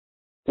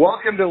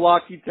Welcome to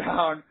Lockheed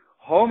Town,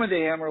 home of the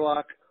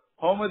Hammerlock,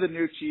 home of the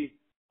Nucci,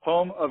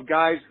 home of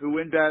guys who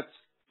win bets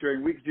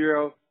during week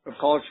 0 of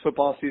college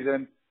football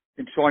season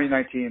in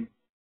 2019.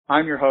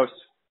 I'm your host,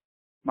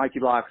 Mikey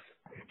Locks.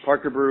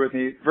 Parker Brew with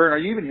me. Vern, are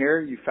you even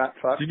here, you fat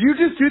fuck? Did you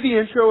just do the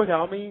intro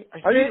without me? I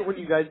hate it when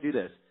you guys do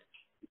this.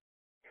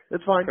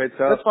 It's fine. Great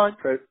stuff. That's fine.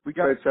 Great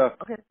Great stuff.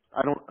 Okay.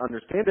 I don't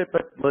understand it,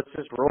 but let's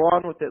just roll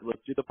on with it.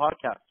 Let's do the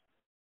podcast.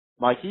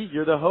 Mikey,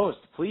 you're the host.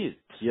 Please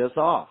tee us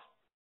off.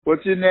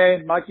 What's your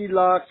name? Mikey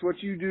Locks.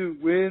 What you do?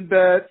 Win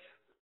bets.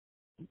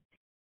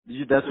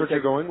 That's what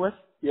you're going with?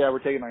 Yeah, we're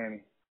taking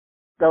Miami.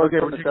 That was okay,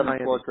 from we're the taking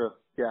Miami.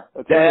 Yeah.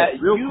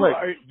 That's real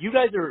quick. You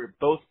guys are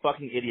both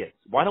fucking idiots.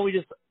 Why don't we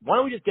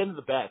just get into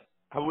the bets?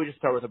 How about we just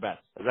start with the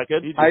bets? Is that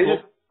good?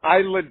 I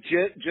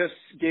legit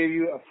just gave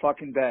you a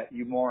fucking bet,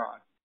 you moron.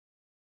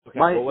 Okay,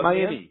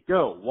 Miami.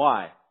 Go.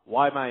 Why?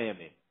 Why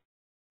Miami?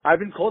 I've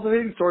been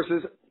cultivating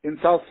sources in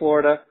South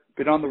Florida,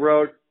 been on the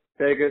road,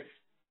 Vegas,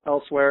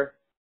 elsewhere,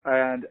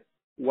 and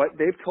what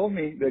they've told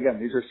me, again,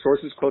 these are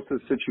sources close to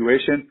the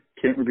situation,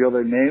 can't reveal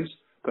their names,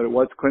 but it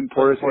was Clinton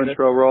Portis'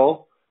 intro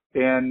role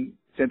in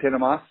Santana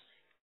Moss.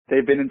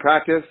 They've been in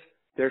practice.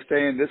 They're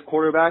saying this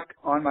quarterback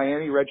on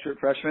Miami, redshirt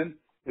freshman,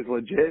 is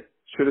legit.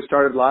 Should have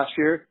started last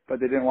year, but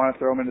they didn't want to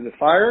throw him into the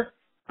fire.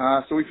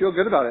 So we feel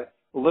good about it.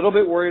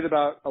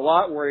 A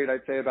lot worried,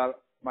 I'd say, about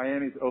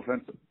Miami's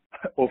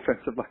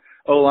offensive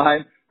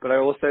O-line, but I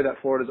will say that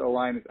Florida's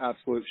O-line is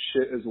absolute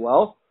shit as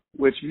well,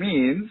 which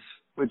means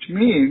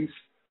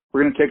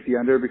we're going to take the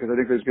under because I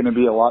think there's going to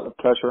be a lot of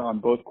pressure on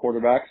both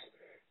quarterbacks,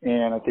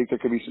 and I think there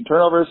could be some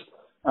turnovers.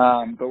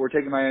 But we're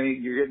taking Miami.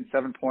 You're getting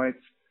 7 points.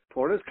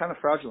 Florida's kind of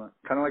fraudulent,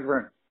 kind of like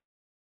Vern.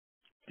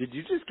 Did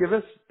you just give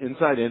us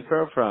inside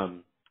info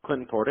from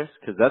Clinton Portis?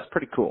 Because that's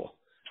pretty cool.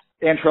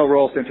 Antrell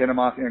Roll, Santana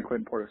Moss, and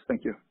Clinton Portis.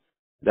 Thank you.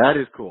 That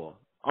is cool.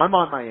 I'm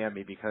on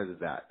Miami because of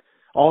that.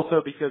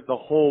 Also because the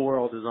whole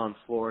world is on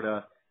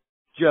Florida.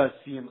 Just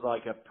seems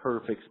like a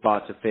perfect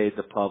spot to fade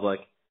the public.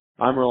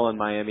 I'm rolling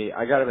Miami.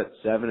 I got it at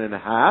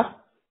 7.5.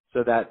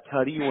 So that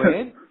Tutty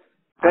win.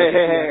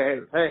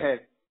 Hey.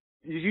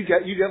 You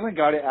definitely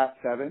got it at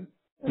 7.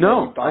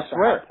 No, I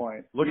swear.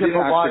 Look at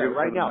Bovada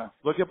right now.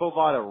 Look at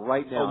Bovada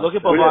right now. Oh, look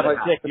at Bovada.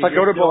 If I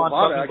go to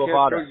Bovada, I can't go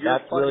your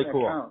That's really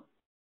cool. account.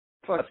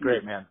 That's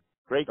great, man.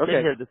 Great to okay.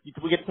 hear.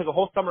 We get to take a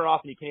whole summer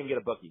off and you can't even get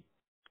a bookie.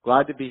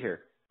 Glad to be here,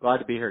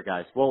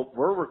 guys. Well,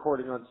 we're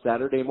recording on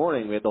Saturday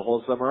morning. We had the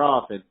whole summer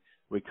off, and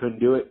we couldn't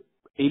do it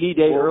any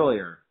day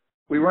earlier.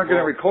 We weren't going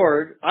to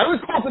record. I was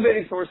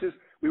cultivating sources.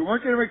 We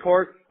weren't going to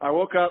record. I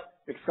woke up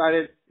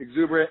excited,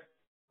 exuberant,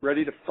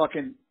 ready to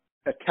fucking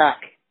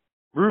attack.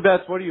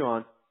 Rubets, what are you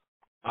on?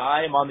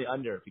 I am on the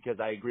under because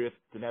I agree with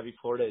Denevi.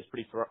 Florida is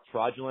pretty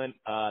fraudulent.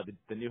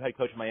 The new head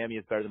coach of Miami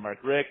is better than Mark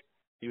Richt.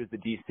 He was the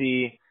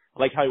DC. I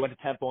like how he went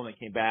to Temple and then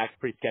came back.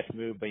 Pretty sketchy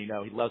move, but, he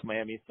loves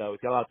Miami, so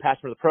he's got a lot of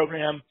passion for the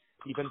program.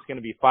 Defense is going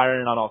to be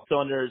firing on all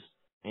cylinders,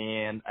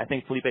 and I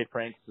think Felipe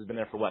Franks has been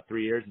there for,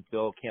 3 years and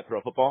still can't throw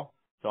a football,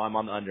 so I'm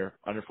on the under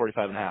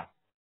 45.5.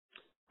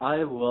 I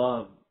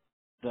love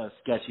the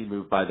sketchy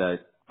move by the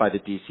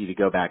DC to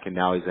go back, and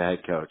now he's a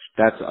head coach.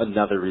 That's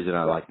another reason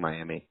I like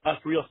Miami. Us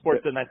Real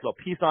Sports did a nice little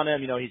piece on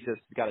him. He's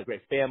just got a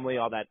great family,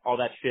 all that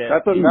shit.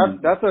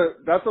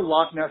 That's a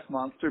Loch Ness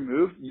Monster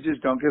move. You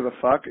just don't give a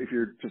fuck if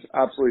you're just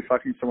absolutely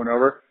fucking someone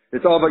over.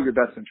 It's all about your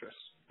best interests.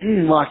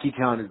 Lockheed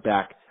Town is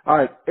back. All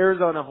right,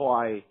 Arizona,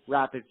 Hawaii,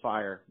 rapid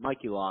fire.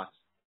 Mikey Locks,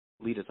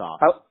 lead us off.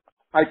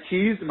 I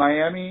teased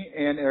Miami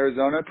and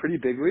Arizona pretty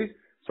bigly,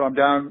 so I'm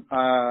down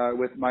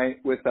with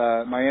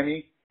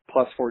Miami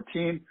plus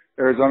 14.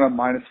 Arizona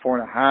minus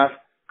 4.5.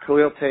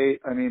 Khalil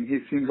Tate, he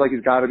seems like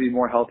he's got to be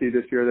more healthy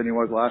this year than he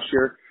was last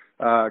year.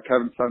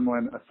 Kevin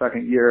Sumlin, a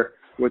second year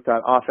with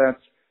that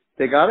offense.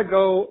 They got to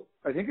go,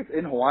 I think it's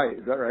in Hawaii.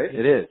 Is that right?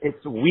 It is.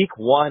 It's week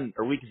 1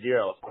 or week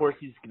 0. Of course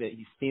he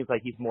seems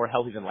like he's more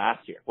healthy than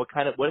last year. What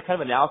kind of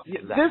analysis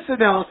is that? This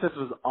analysis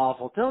was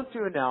awful. Don't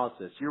do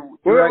analysis. You're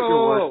at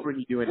your worst when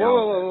you do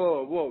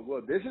analysis.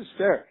 Whoa. This is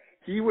fair.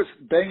 He was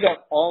banged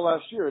up all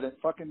last year and it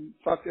fucking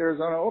fucked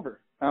Arizona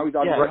over. Now he's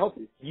obviously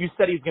healthy. You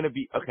said he's going to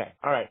be okay.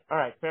 All right.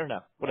 Fair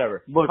enough.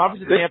 Whatever. Look,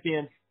 Conference of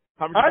Champions.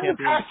 I'm the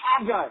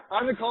Pac-12 guy.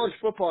 I'm the college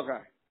football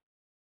guy.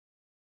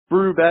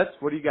 Brew bets.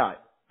 What do you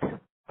got?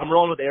 I'm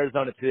rolling with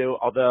Arizona too.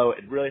 Although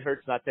it really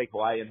hurts not to take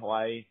Hawaii in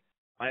Hawaii.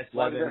 Minus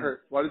 11. Why does that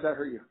hurt? Why does that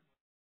hurt you?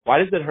 Why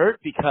does it hurt?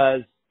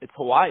 Because it's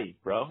Hawaii,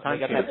 bro.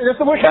 That's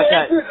the way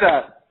I answered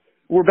that.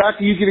 We're back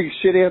to you giving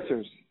shit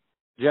answers.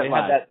 They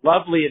have that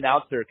lovely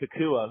announcer,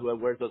 Kakua, who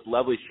wears those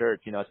lovely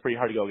shirts. It's pretty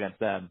hard to go against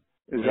them.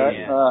 Is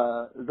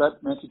that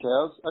Nancy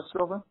Teo's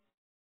ex-girlfriend?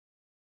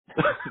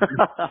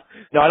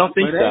 No, I don't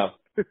think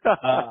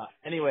so.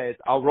 Anyways,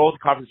 I'll roll with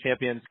the conference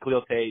champions,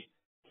 Khalil Tate.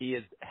 He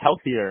is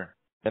healthier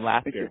than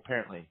last year,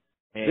 apparently.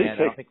 And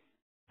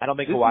I don't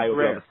think Hawaii will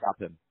be able to stop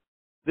him.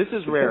 This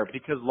is rare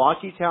because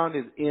Lockheed Town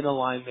is in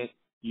alignment.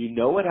 You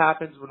know what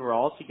happens when we're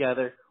all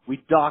together.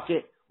 We dock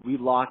it, we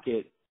lock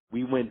it,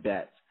 we win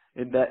bets.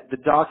 And that the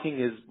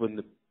docking is when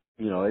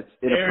it's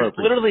There's inappropriate.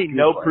 literally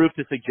no proof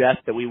to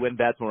suggest that we win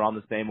bets when we're on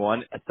the same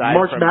one. Aside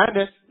March from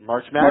Madness.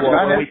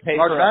 when we pay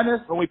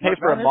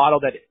for a Madness? model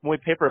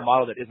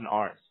that isn't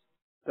ours.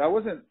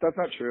 That's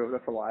not true.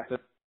 That's a lie.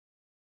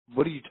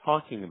 What are you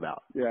talking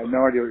about? Yeah, I have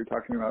no idea what you're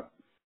talking about.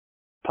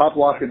 Pop,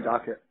 lock, and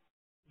docket.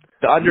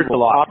 The under is the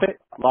lock. Pop it,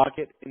 lock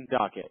it, and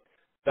dock it.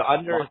 The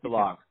under is the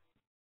lock.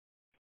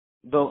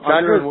 The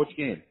under in which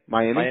game?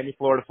 Miami,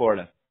 Florida.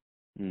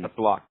 That's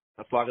the lock.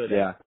 That's the lock of the day.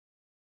 Yeah.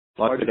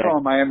 Why'd you call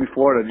Miami,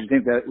 Florida? Do you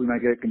think that we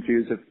might get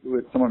confused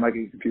someone might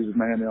get confused with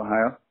Miami,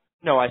 Ohio?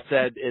 No, I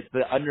said it's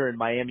the under in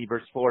Miami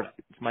versus Florida.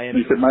 It's Miami.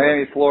 You said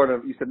Miami,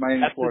 Florida. You said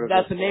Miami, Florida.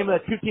 That's the name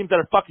of the two teams that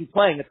are fucking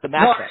playing. It's the No,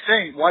 matchup. I'm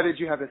saying, why did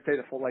you have to say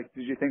the full? Like,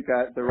 did you think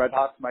that the Red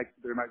Hawks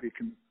there might be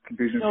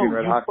confusion between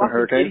Red Hawks and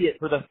Hurricanes? Idiot!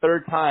 For the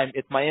third time,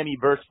 it's Miami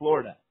versus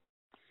Florida.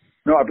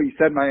 No, but you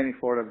said Miami,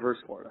 Florida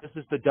versus Florida. This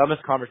is the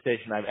dumbest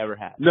conversation I've ever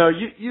had. No,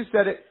 you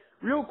said it.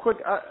 Real quick,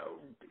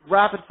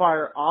 rapid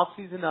fire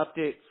off-season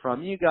update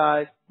from you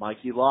guys.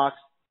 Mikey Locks,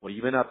 what have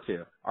you been up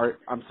to?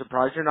 I'm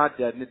surprised you're not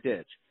dead in a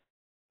ditch.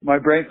 The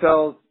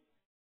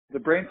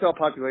brain cell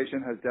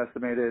population has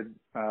decimated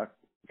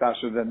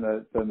faster than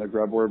the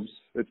grubworms.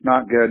 It's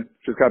not good.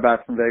 Just got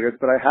back from Vegas,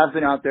 but I have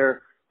been out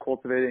there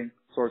cultivating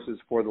sources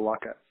for the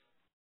Lockettes.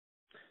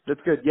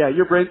 That's good. Yeah,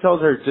 your brain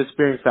cells are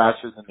disappearing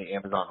faster than the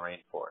Amazon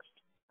rainforest.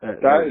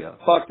 That is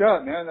fucked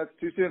up, man. That's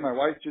too soon. My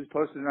wife just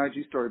posted an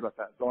IG story about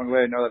that. The only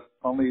way I know that.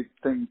 Only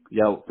thing.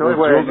 Yeah. The only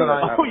way I know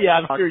that. Oh yeah,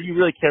 I'm sure you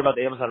really care about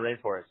the Amazon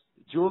rainforest.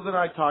 Jules and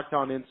I talked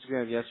on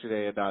Instagram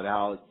yesterday about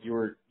how you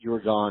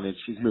were gone and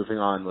she's moving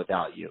on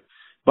without you.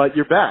 But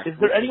you're back. Is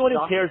there anyone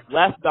who cares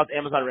less about the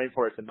Amazon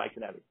rainforest than Mike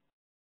and Evie?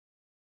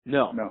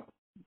 No.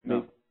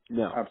 No.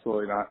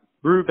 Absolutely not.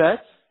 Brew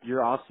bets,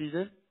 you're off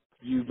season.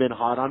 You've been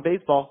hot on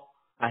baseball.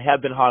 I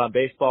have been hot on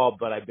baseball,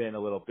 but I've been a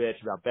little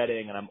bitch about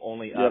betting, and I'm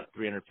only up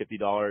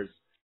 $350.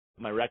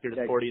 My record is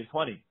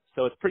 40-20,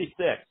 so it's pretty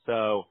sick.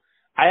 So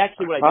what I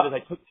did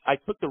is I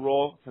took the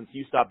role, since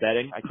you stopped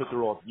betting, I took the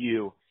role of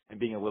you and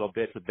being a little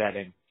bitch with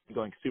betting and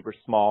going super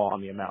small on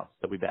the amounts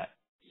that we bet.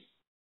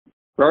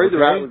 Rory the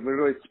Rat was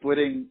literally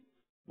splitting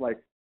like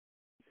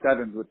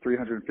sevens with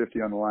 350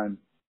 on the line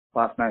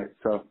last night,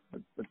 so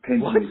it's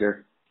painful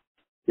here.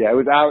 Yeah, it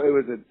was out. It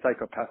was a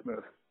psychopath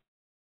move.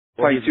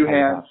 Playing two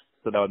hands.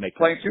 So that would make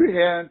playing sense. 2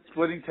 hands,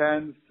 splitting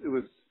tens. It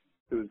was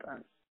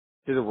bad.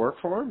 Did it work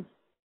for him?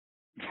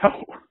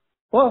 No.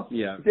 Well,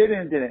 yeah. It did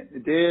and it didn't.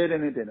 It did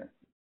and it didn't.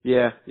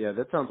 Yeah,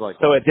 that sounds like.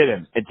 So it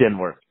didn't. It didn't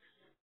work.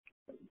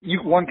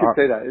 One could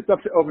say that. It's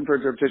open for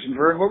interpretation.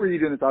 Vern, what were you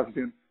doing this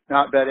offseason?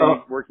 Not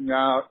betting, working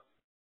out,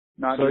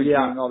 not doing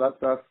all that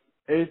stuff.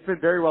 It's been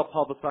very well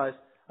publicized.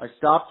 I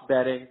stopped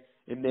betting,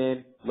 and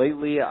then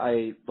lately,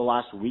 the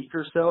last week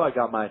or so, I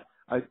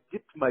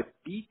dipped my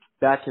beak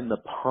back in the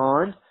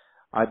pond.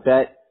 I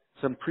bet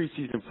some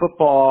preseason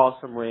football,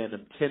 some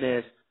random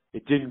tennis.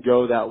 It didn't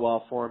go that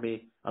well for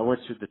me. I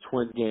went to the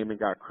Twins game and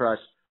got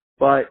crushed.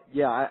 But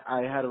yeah,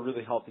 I had a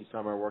really healthy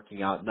summer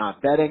working out,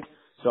 not betting.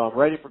 So I'm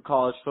ready for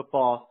college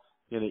football.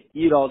 Gonna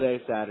eat all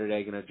day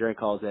Saturday, gonna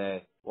drink all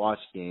day, watch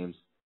games,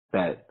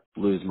 bet,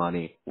 lose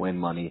money, win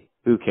money.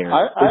 Who cares?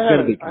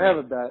 I have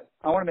a bet.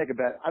 I want to make a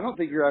bet. I don't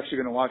think you're actually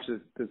going to watch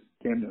this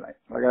game tonight.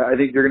 Like I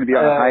think you're going to be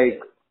on a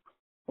hike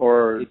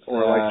or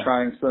like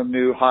trying some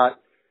new hot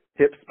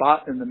hip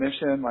spot in the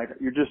Mission. Like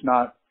you're just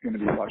not going to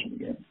be watching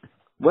the game.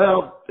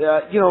 Well,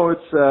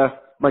 it's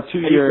my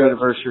 2-year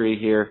anniversary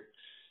here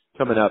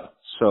coming up.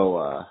 So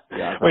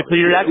wait, so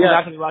you're actually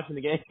not going to be watching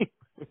the game?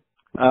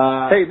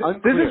 Hey,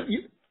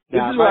 this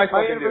is what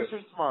my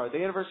anniversary's tomorrow. The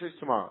anniversary's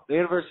tomorrow.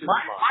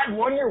 My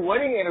 1-year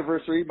wedding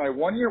anniversary. My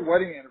 1-year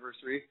wedding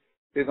anniversary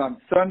is on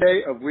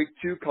Sunday of week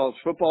 2 college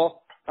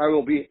football. I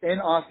will be in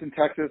Austin,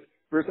 Texas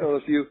versus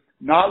LSU,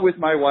 not with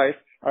my wife.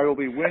 I will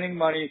be winning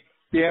money,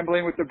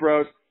 gambling with the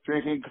bros,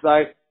 drinking because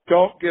I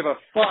don't give a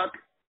fuck.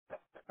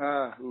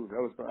 I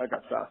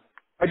got stuff.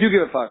 I do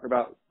give a fuck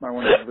about my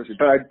 1-year anniversary,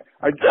 but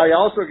I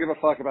also give a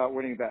fuck about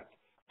winning bets.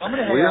 I'm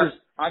gonna hang out.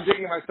 I'm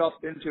digging myself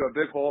into a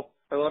big hole.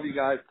 I love you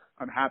guys.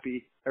 I'm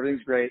happy.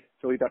 Everything's great.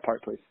 Delete that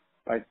part, please.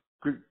 Bye.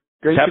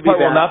 Great that part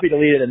will not be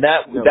deleted, and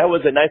that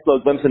was a nice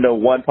little glimpse into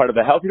one part of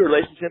a healthy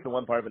relationship and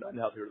one part of an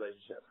unhealthy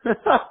relationship.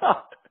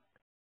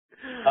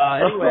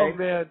 Anyway,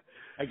 man.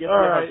 I guess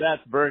we're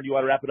that's Vern. You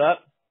want to wrap it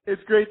up?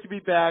 It's great to be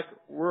back.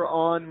 We're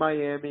on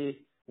Miami.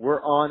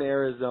 We're on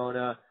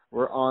Arizona.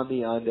 We're on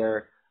the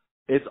under.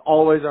 It's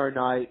always our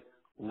night.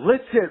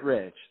 Let's hit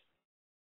Rich.